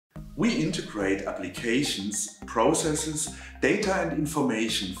We integrate applications, processes, data and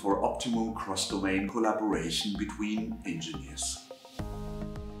information for optimum cross-domain collaboration between engineers.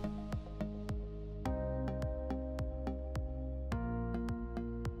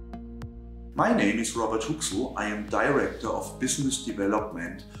 My name is Robert Huxel. I am Director of Business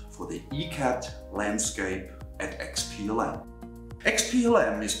Development for the ECAD landscape at XPLM.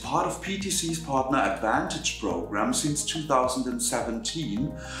 XPLM is part of PTC's Partner Advantage program since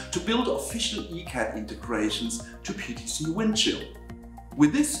 2017 to build official ECAD integrations to PTC Windchill.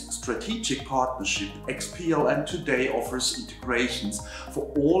 With this strategic partnership, XPLM today offers integrations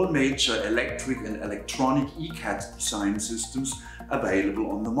for all major Elektrik and Elektronik ECAD design systems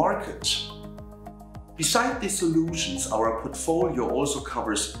available on the market. Beside these solutions, our portfolio also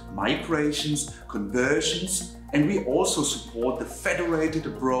covers migrations, conversions, and we also support the federated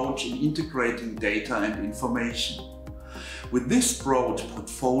approach in integrating data and information. With this broad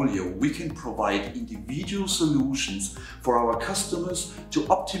portfolio, we can provide individual solutions for our customers to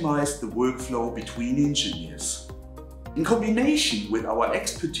optimize the workflow between engineers. In combination with our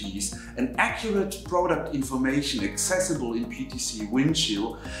expertise and accurate product information accessible in PTC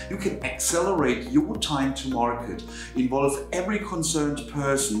Windchill, you can accelerate your time to market, involve every concerned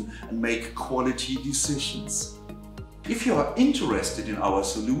person and make quality decisions. If you are interested in our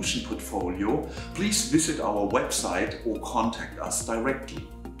solution portfolio, please visit our website or contact us directly.